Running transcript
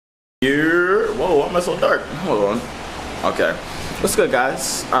Here, whoa, why am I so dark? Hold on. Okay, what's good,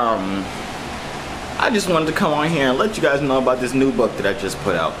 guys? I just wanted to come on here and let you guys know about this new book that I just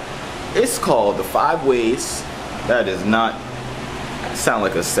put out. It's called The 5 Ways. That does not sound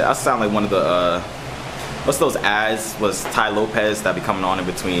like I sound like one of the what's those ads was Ty Lopez that be coming on in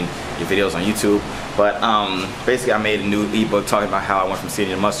between your videos on YouTube. But basically I made a new ebook talking about how I went from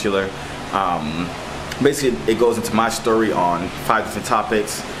skinny to muscular. Basically it goes into my story on 5 different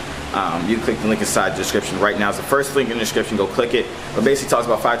topics. You can click the link inside the description right now. It's the first link in the description, go click it. But basically talks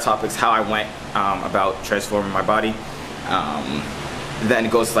about 5 topics, how I went about transforming my body. Then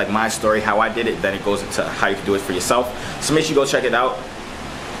it goes to like my story, how I did it. Then it goes into how you can do it for yourself. So make sure you go check it out.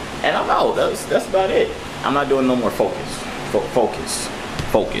 And I'm out. That's about it. I'm not doing no more focus.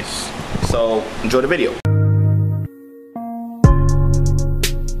 Focus. So enjoy the video.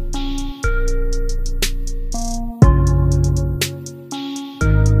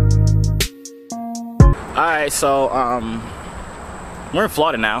 Alright, so we're in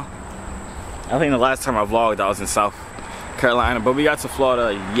Florida now. I think the last time I vlogged I was in South Carolina, but we got to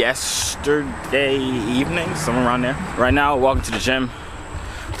Florida yesterday evening, somewhere around there. Right now, walking to the gym.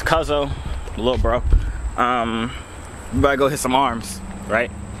 It's Cuzzo, the little bro. We better go hit some arms, right?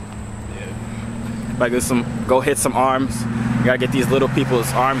 Yeah. Better go hit some arms. You gotta get these little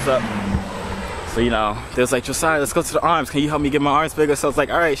people's arms up. So, you know, they was like, Josiah, let's go to the arms. Can you help me get my arms bigger? So I was like,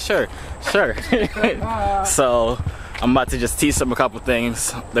 all right, sure. So I'm about to just teach them a couple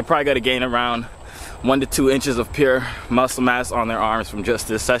things. They're probably gonna gain around 1 to 2 inches of pure muscle mass on their arms from just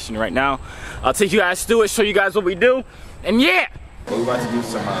this session right now. I'll take you guys through it, show you guys what we do, and yeah! We're about to do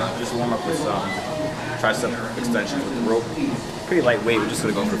some, just warm up with some tricep extensions with the rope. Pretty lightweight, we're just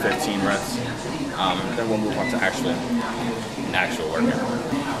gonna go for 15 reps. Then we'll move on to actual workout.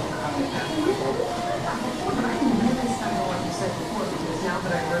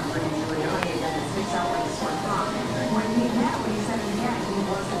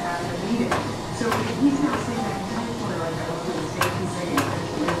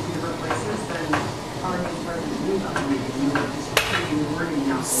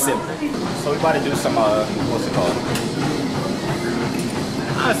 Simple. So we about to do some, what's it called?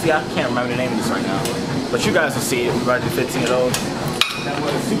 Honestly, I can't remember the name of this right now. But you guys will see it. We're about to do 15 of those. Then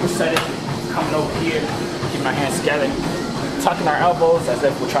we're superset it. Coming over here, keeping our hands together. Tucking our elbows as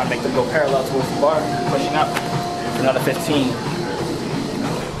if we're trying to make them go parallel towards the bar. Pushing up for another 15.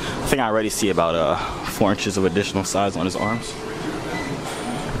 I think I already see about 4 inches of additional size on his arms.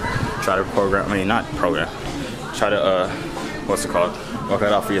 Try to try to, what's it called? Work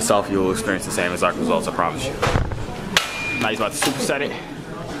it out for yourself, you'll experience the same exact results, I promise you. Now he's about to superset it.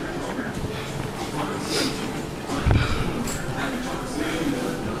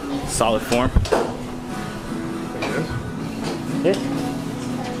 Solid form. Yeah.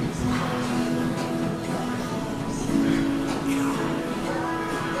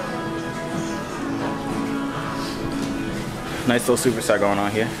 Nice little superset going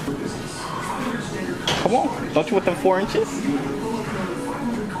on here. Come on, don't you want them 4 inches?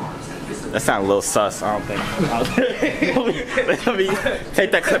 That sounded a little sus, I don't think. Let me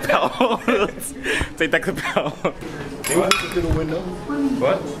take that clip out. Take that clip out. They were looking through the window.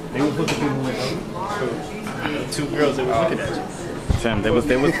 What? They were looking through the window. 2 girls that were looking at you. Tim, they was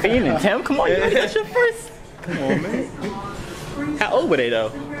fiending. Tim, come on, you gotta get your first. Come on, man. How old were they though?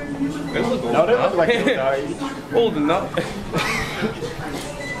 They look old. No, they look like they were our age. Old enough.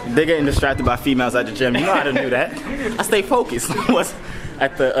 They're getting distracted by females at the gym. You know how to do that. I stay focused. What's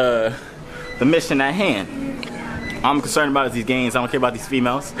at the mission at hand. All I'm concerned about is these gains. I don't care about these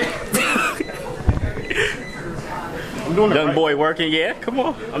females. I'm doing it Young right. boy working, yeah. Come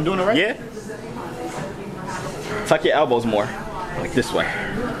on. I'm doing it right. Yeah. Tuck your elbows more, like this way.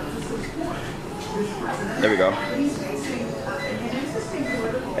 There we go.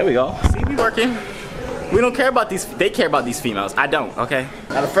 There we go. See, we working. We don't care about these. They care about these females. I don't. Okay.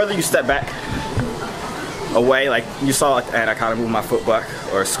 Now, the further you step back away, like you saw, and I kind of moved my foot back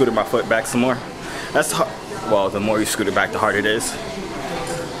or scooted my foot back some more. That's hard. Well, the more you scoot it back, the harder it is. So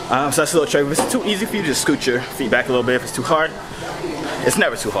that's a little trick. If it's too easy for you, just scoot your feet back a little bit. If it's too hard, it's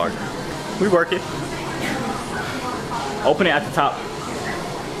never too hard. We work it. Open it at the top.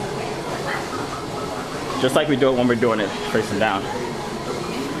 Just like we do it when we're doing it facing down.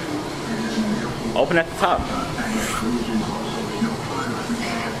 Open at the top.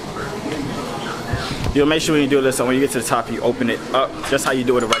 You'll make sure when you do this, so when you get to the top, you open it up, just how you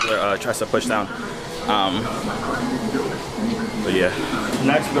do with a regular tricep pushdown. But yeah.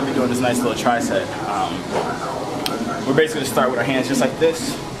 Next, we're gonna be doing this nice little tricep. We're basically gonna start with our hands just like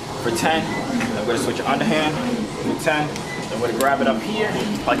this for 10. Then we're gonna switch your underhand, do 10, Then we're gonna grab it up here,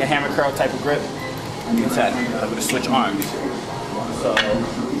 like a hammer curl type of grip. You can tap. I'm gonna switch arms. So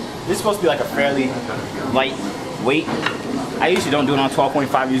this is supposed to be like a fairly light weight. I usually don't do it on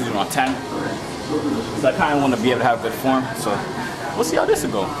 12.5, I usually do it on 10. So I kind of want to be able to have good form. So we'll see how this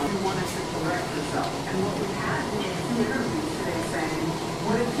will go.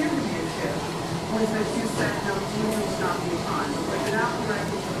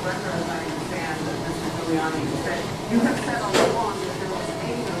 You have said all along that there was a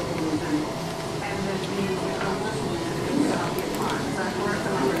illusion, and that you don't listen to it without the time. Is that correct?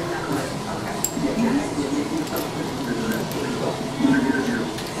 Am I reading that right?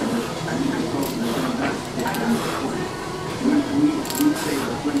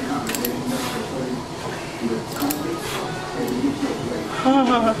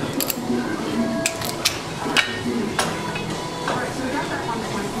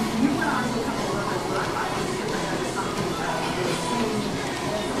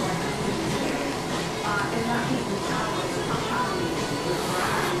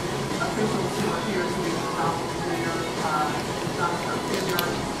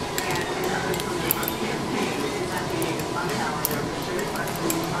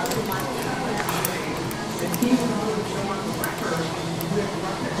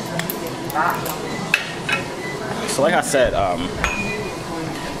 So like I said,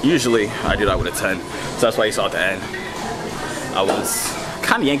 usually I do that with a 10, so that's why you saw at the end. I was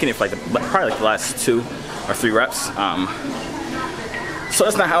kind of yanking it for like probably like the last 2 or 3 reps. So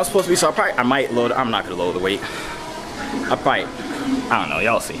that's not how it's supposed to be. So I might load. I'm not gonna load the weight. I don't know.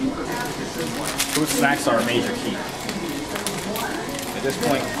 Y'all see. Fruit snacks are a major key. At this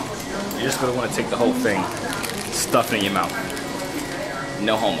point, you're just gonna want to take the whole thing, stuff it in your mouth.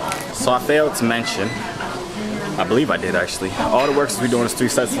 No homo. So I failed to mention, I believe I did actually, all the works we're doing is 3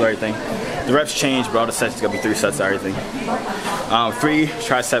 sets of everything. The reps change, but all the sets is gonna be 3 sets of everything. 3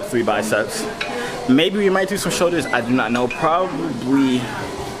 triceps, 3 biceps. Maybe we might do some shoulders, I do not know. Probably,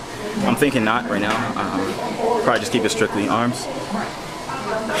 I'm thinking not right now. Probably just keep it strictly arms.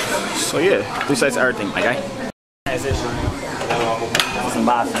 So yeah, 3 sets of everything, my guy. Transition. Some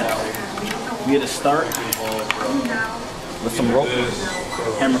biceps. We had to start with some rope,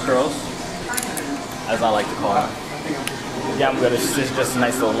 hammer curls, as I like to call it. Yeah, I'm good. It's just a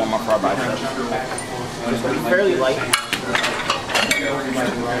nice little warm up for our biceps. It's going to be fairly light.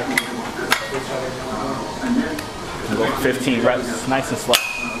 We'll go for 15 reps, nice and slow.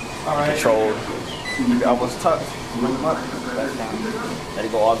 Controlled. Keep your elbows tucked, bring them up, back down. Let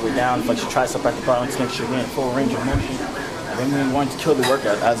it go all the way down, flex your tricep at the bottom to make sure you're in full range of motion. And then we want to kill the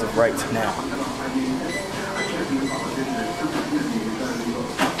workout as of right now.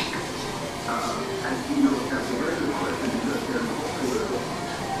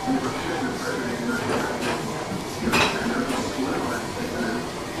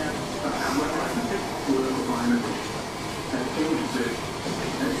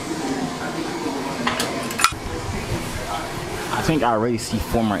 I think I already see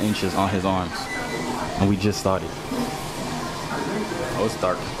 4 more inches on his arms, and we just started. Oh, it's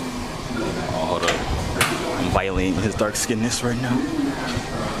dark. Oh, hold up. I'm violating his dark skinness right now.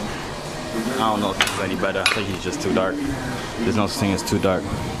 I don't know if it's any better. I think he's just too dark. There's no such thing as too dark.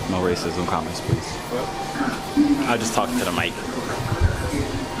 No racism comments, please. I'll just talk to the mic.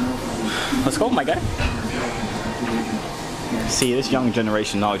 Let's go, my guy. See, this young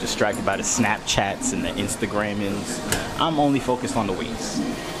generation always distracted by the Snapchats and the Instagrammings. I'm only focused on the weights.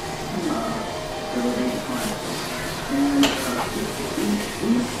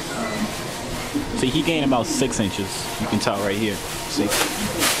 See, he gained about 6 inches. You can tell right here. See?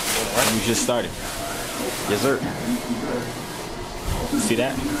 We just started. Yes, sir. See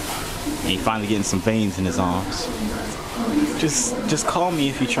that? And he finally getting some veins in his arms. Just call me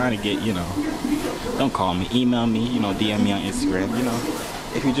if you're trying to get, you know. Don't call me. Email me, you know, DM me on Instagram, you know.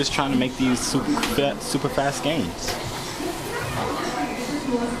 If you're just trying to make these super fast gains.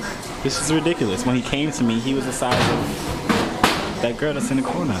 This is ridiculous. When he came to me, he was the size of that girl that's in the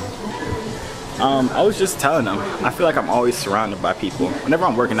corner. I was just telling them, I feel like I'm always surrounded by people. Whenever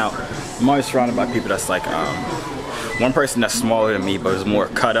I'm working out, I'm always surrounded by people that's like, one person that's smaller than me but is more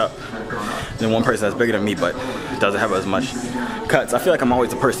cut up, then one person that's bigger than me but doesn't have as much cuts. I feel like I'm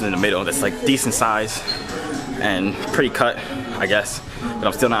always the person in the middle that's like decent size and pretty cut, I guess, but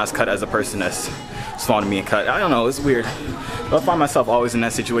I'm still not as cut as a person that's smaller than me and cut. I don't know, it's weird. But I find myself always in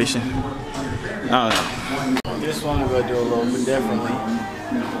that situation. I don't know. This one we're gonna do a little bit differently.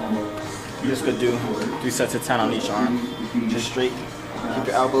 You're just gonna do 3 sets of 10 on each arm. Just straight. Keep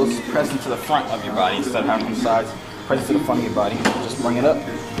your elbows pressing to the front of your body instead of having them sides. Press to the front of your body. Just bring it up,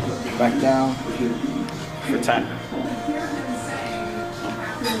 back down for 10.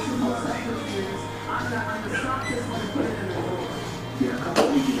 Who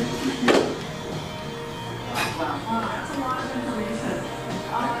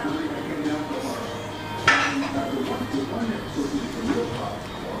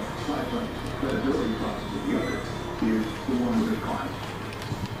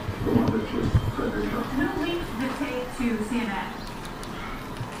leaked the tape to CNN?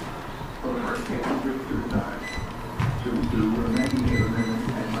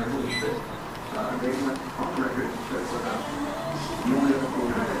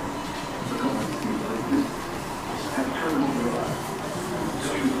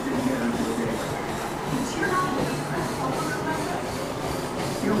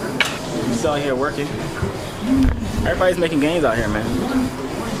 He's out here working. Everybody's making gains out here, man.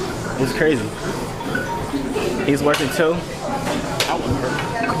 It's crazy. He's working too.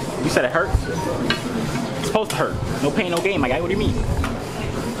 You said it hurt? It's supposed to hurt. No pain, no gain, my guy. What do you mean?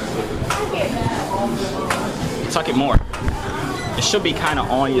 Tuck it more. It should be kind of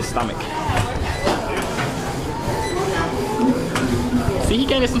on your stomach. See, he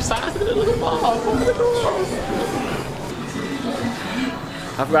gave it some size. Look at the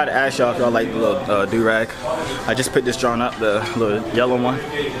I forgot to ask y'all if y'all like the little do-rag. I just picked this drawing up, the little yellow one.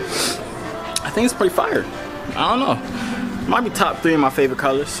 I think it's pretty fire. I don't know. Might be top 3 of my favorite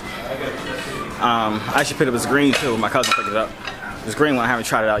colors. I actually picked up this green too. My cousin picked it up. This green one, I haven't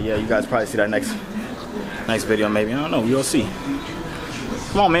tried it out yet. You guys probably see that next video maybe. I don't know. You'll see.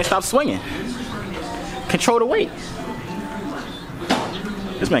 Come on, man. Stop swinging. Control the weight.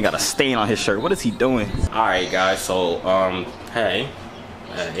 This man got a stain on his shirt. What is he doing? Alright, guys. So, hey,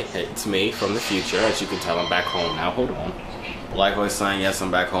 it's me from the future. As you can tell, I'm back home now. Hold on. Like I was saying, yes,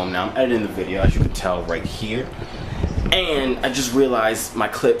 I'm back home now. I'm editing the video, as you can tell right here. And I just realized my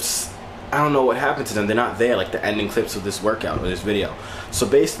clips, I don't know what happened to them. They're not there, like the ending clips of this workout or this video. So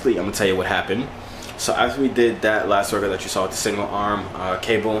basically, I'm gonna tell you what happened. So after we did that last workout that you saw with the single arm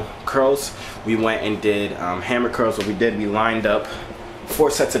cable curls, we went and did hammer curls. What we did, we lined up 4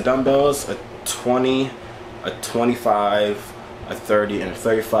 sets of dumbbells, a 20, a 25, a 30, and a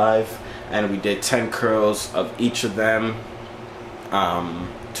 35. And we did 10 curls of each of them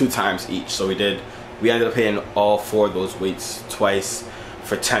 2 times each. So we ended up hitting all 4 of those weights twice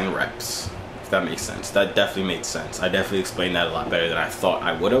for 10 reps, if that makes sense. That definitely made sense. I definitely explained that a lot better than I thought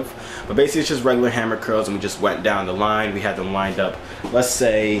I would have. But basically it's just regular hammer curls, and we just went down the line. We had them lined up. Let's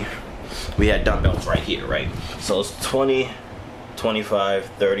say we had dumbbells right here, right? So it's 20, 25,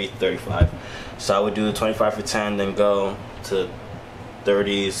 30, 35. So I would do 25 for 10, then go to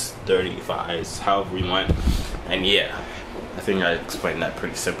 30s, 35s, however we went. And yeah, I think I explained that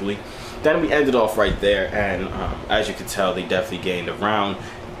pretty simply. Then we ended off right there, and as you can tell, they definitely gained around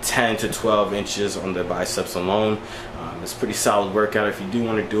 10 to 12 inches on the biceps alone. It's a pretty solid workout. If you do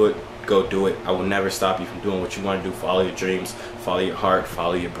want to do it, go do it. I will never stop you from doing what you want to do. Follow your dreams, follow your heart,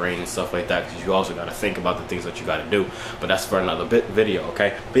 follow your brain and stuff like that, because you also got to think about the things that you got to do. But that's for another video,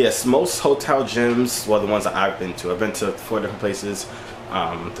 okay? But yes, most hotel gyms, well, the ones that I've been to 4 different places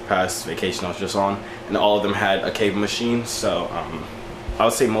the past vacation I was just on, and all of them had a cable machine. So I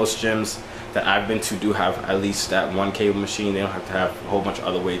would say most gyms that I've been to do have at least that one cable machine. They don't have to have a whole bunch of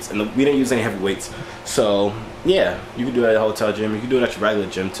other weights, and we didn't use any heavy weights. So yeah, you can do it at a hotel gym, you can do it at your regular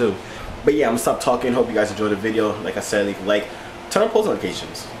gym too. But yeah, I'm gonna stop talking. Hope you guys enjoyed the video. Like I said, leave a like, turn on post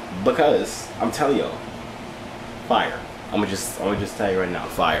notifications, because I'm telling y'all, fire. I'm gonna just tell you right now,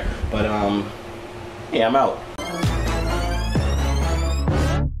 fire. But yeah, I'm out.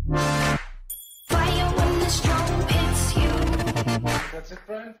 Fire when the strong hits you. That's it,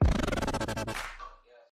 Brian?